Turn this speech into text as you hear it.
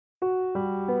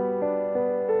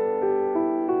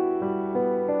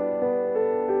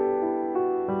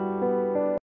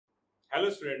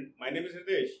Hello student, my name is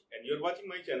Ritesh and you are watching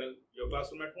my channel, Your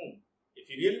Classroom at Home.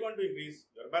 If you really want to increase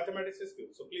your mathematics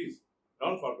skills, so please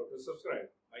don't forget to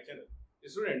subscribe my channel.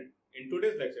 Student, in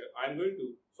today's lecture, I am going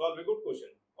to solve a good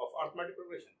question of arithmetic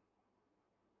progression.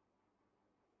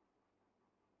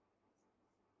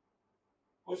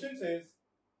 Question says,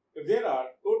 if there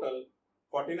are total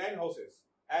 49 houses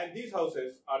and these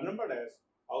houses are numbered as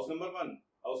house number 1,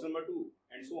 house number 2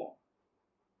 and so on.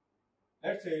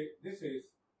 Let's say this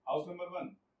is house number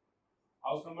 1,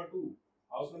 house number 2,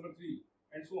 house number 3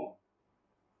 and so on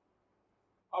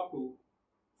up to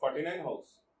 49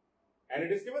 house, and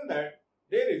it is given that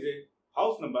there is a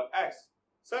house number x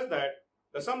such that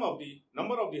the sum of the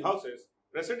number of the houses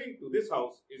preceding to this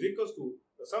house is equals to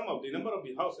the sum of the number of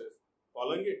the houses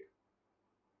following it.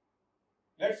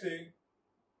 Let's say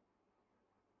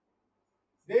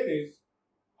there is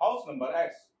house number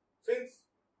x. Since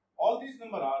all these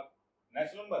numbers are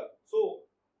natural number, so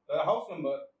the house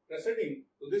number preceding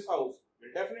to this house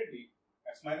will definitely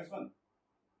x minus 1.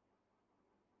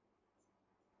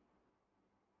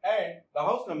 And the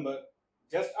house number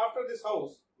just after this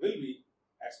house will be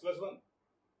x plus 1.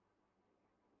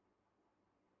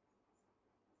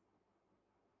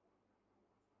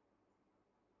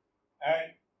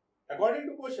 And according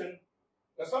to question,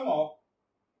 the sum of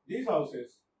these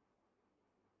houses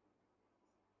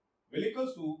will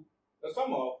equals to the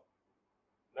sum of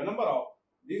the number of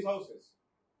these houses.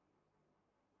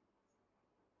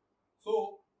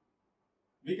 So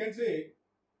we can say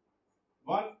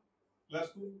 1 plus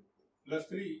 2 plus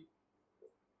 3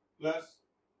 plus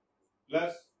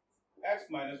x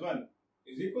minus 1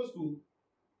 is equals to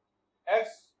x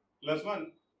plus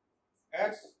 1,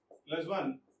 x plus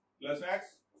 1 plus x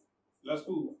plus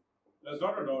 2 plus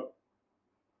dot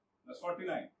plus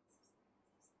 49.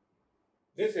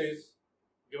 This is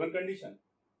given condition.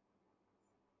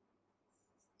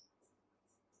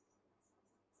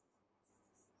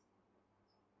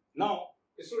 Now,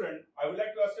 student, I would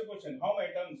like to ask a question. How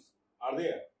many terms are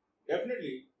there?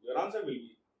 Definitely, your answer will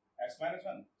be x minus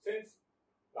 1. Since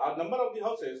the number of the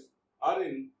houses are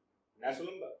in natural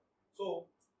number, so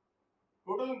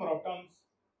total number of terms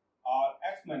are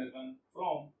x minus 1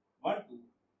 from 1 to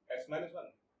x minus 1.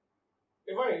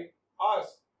 If I ask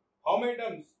how many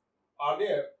terms are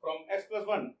there from x plus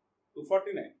 1 to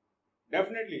 49,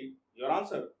 definitely your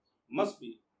answer must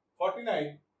be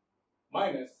 49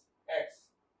 minus x.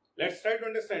 Let's try to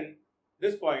understand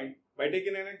this point by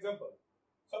taking an example.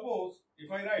 Suppose if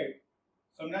I write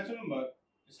some natural number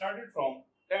started from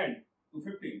 10 to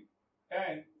 15,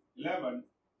 10, 11,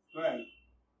 12,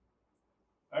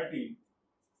 13,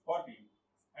 14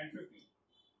 and 15.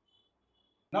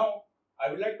 Now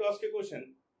I would like to ask a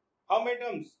question. How many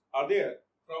terms are there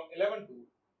from 11 to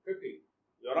 15?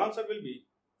 Your answer will be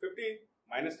 15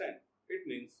 minus 10. It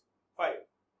means 5.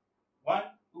 1,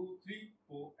 2, 3,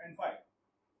 4 and 5.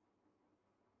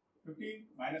 15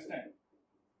 minus 10.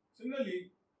 Similarly,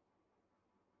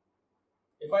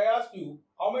 if I ask you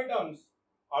how many terms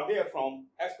are there from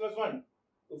x plus 1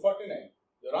 to 49,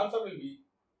 your answer will be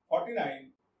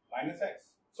 49 minus x.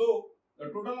 So, the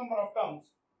total number of terms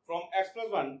from x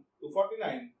plus 1 to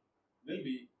 49 will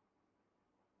be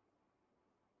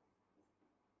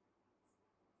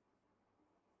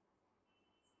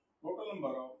total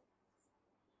number of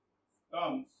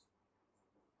terms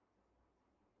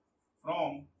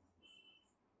from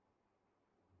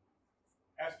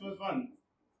x plus 1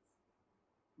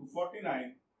 to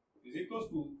 49 is equals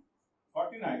to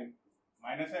 49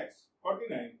 minus x.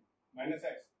 49 minus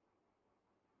x.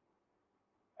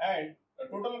 And the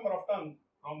total number of terms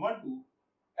from 1 to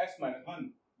x minus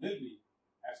 1 will be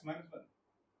x minus 1.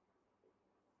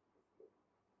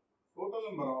 Total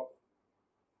number of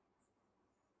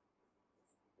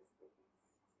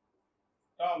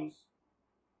terms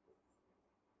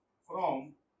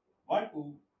from 1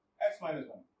 to x minus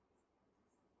 1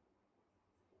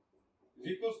 is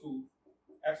equals to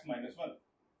x minus 1.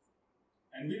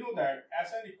 And we know that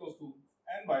Sn equals to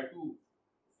n by 2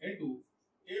 into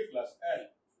a plus l,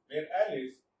 where l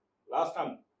is last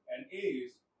term and a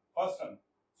is first term.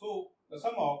 So the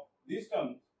sum of these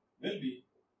terms will be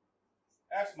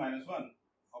x minus 1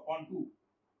 upon 2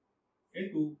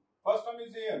 into first term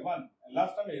is here 1 and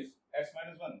last term is x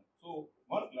minus 1. So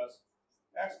 1 plus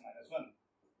x minus 1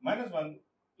 minus 1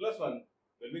 plus 1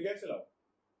 will be cancelled out,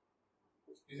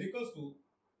 is equals to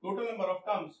total number of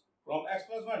terms from x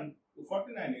plus 1 to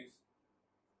 49 is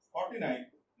 49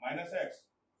 minus x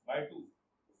by 2.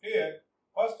 Here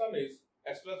first term is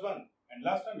x plus 1 and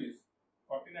last term is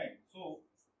 49. So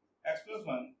x plus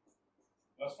 1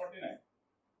 plus 49.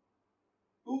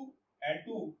 2 and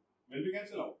 2 will be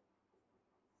cancelled out.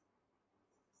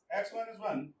 x minus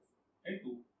 1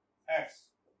 into x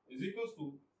is equals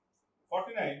to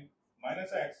 49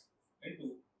 minus x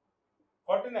into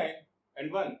 49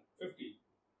 and 1, 50.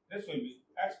 This will be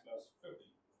x plus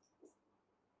 50.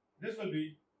 This will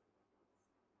be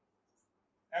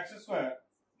x square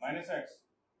minus x.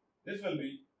 This will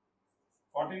be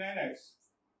 49x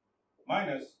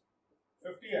minus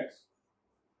 50x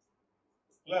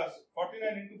plus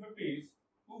 49 into 50 is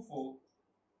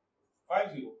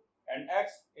 2450, and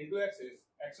x into x is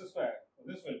x square. So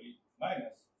this will be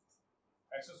minus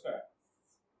x square.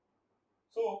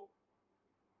 So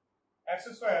x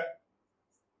square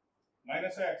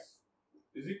minus x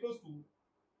is equals to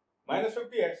minus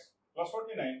 50x plus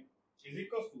 49 is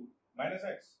equals to minus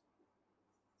x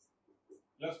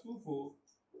plus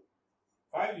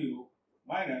 2450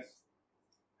 minus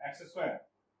x square.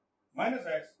 Minus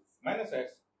x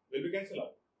will be cancelled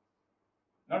out.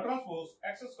 Now transpose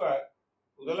x square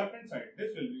to the left hand side.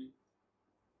 This will be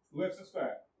 2x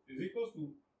square is equals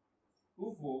to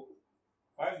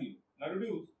 2450. Now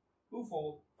reduce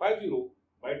 2450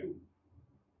 by 2.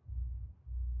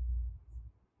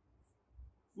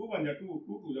 2 1 is 2, 2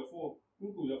 2 is 4,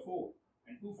 2 2 is 4,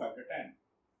 and 2 5 is 10.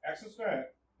 X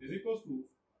square is equals to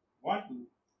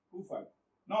 1225.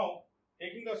 Now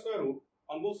taking the square root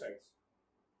on both sides,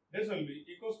 this will be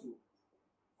equals to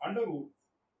under root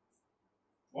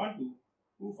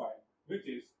 1225, which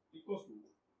is equals to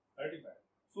 35.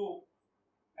 So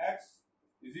x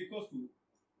is equals to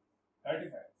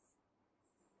 35.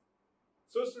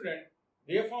 So student,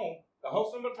 we have found the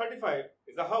house number 35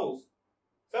 is a house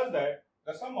such that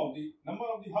the sum of the number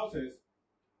of the houses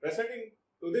residing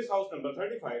to this house number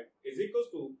 35 is equals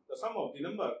to the sum of the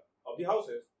number of the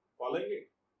houses following it.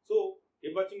 So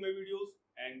keep watching my videos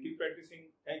and keep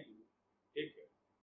practicing. Thank you.